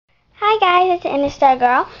Hi guys, it's Innistar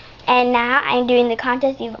Girl, and now I'm doing the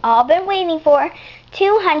contest you've all been waiting for.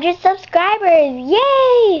 200 subscribers!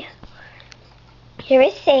 Yay! Here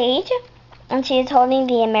is Sage, and she is holding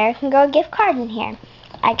the American Girl gift card in here.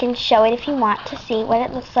 I can show it if you want to see what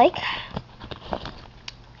it looks like.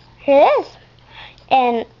 Here it is.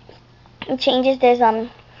 And it changes. There's the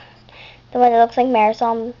one that looks like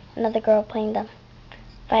Marisol, another girl playing the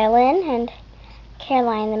violin, and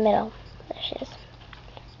Caroline in the middle. There she is.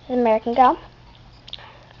 This is American Girl.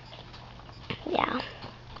 Yeah.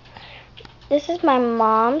 This is my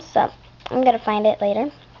mom's, so I'm going to find it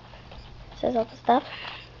later. This is all the stuff.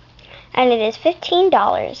 And it is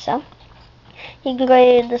 $15, so you can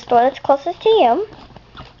go to the store that's closest to you.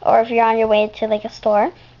 Or if you're on your way to like a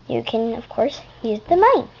store, you can, of course, use the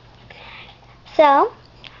money. So,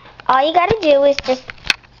 all you got to do is just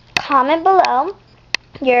comment below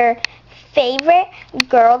your favorite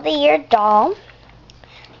Girl of the Year doll.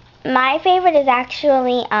 My favorite is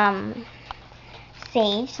actually,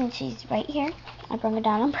 Sage, since she's right here. I brought her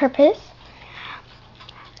down on purpose.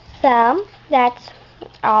 So, that's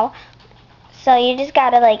all. So, you just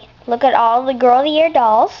gotta, like, look at all the Girl of the Year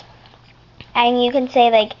dolls. And you can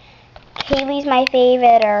say, like, Kaylee's my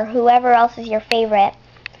favorite, or whoever else is your favorite.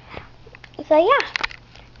 So, yeah.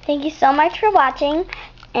 Thank you so much for watching.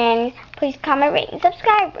 And please comment, rate, and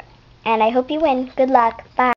subscribe. And I hope you win. Good luck. Bye.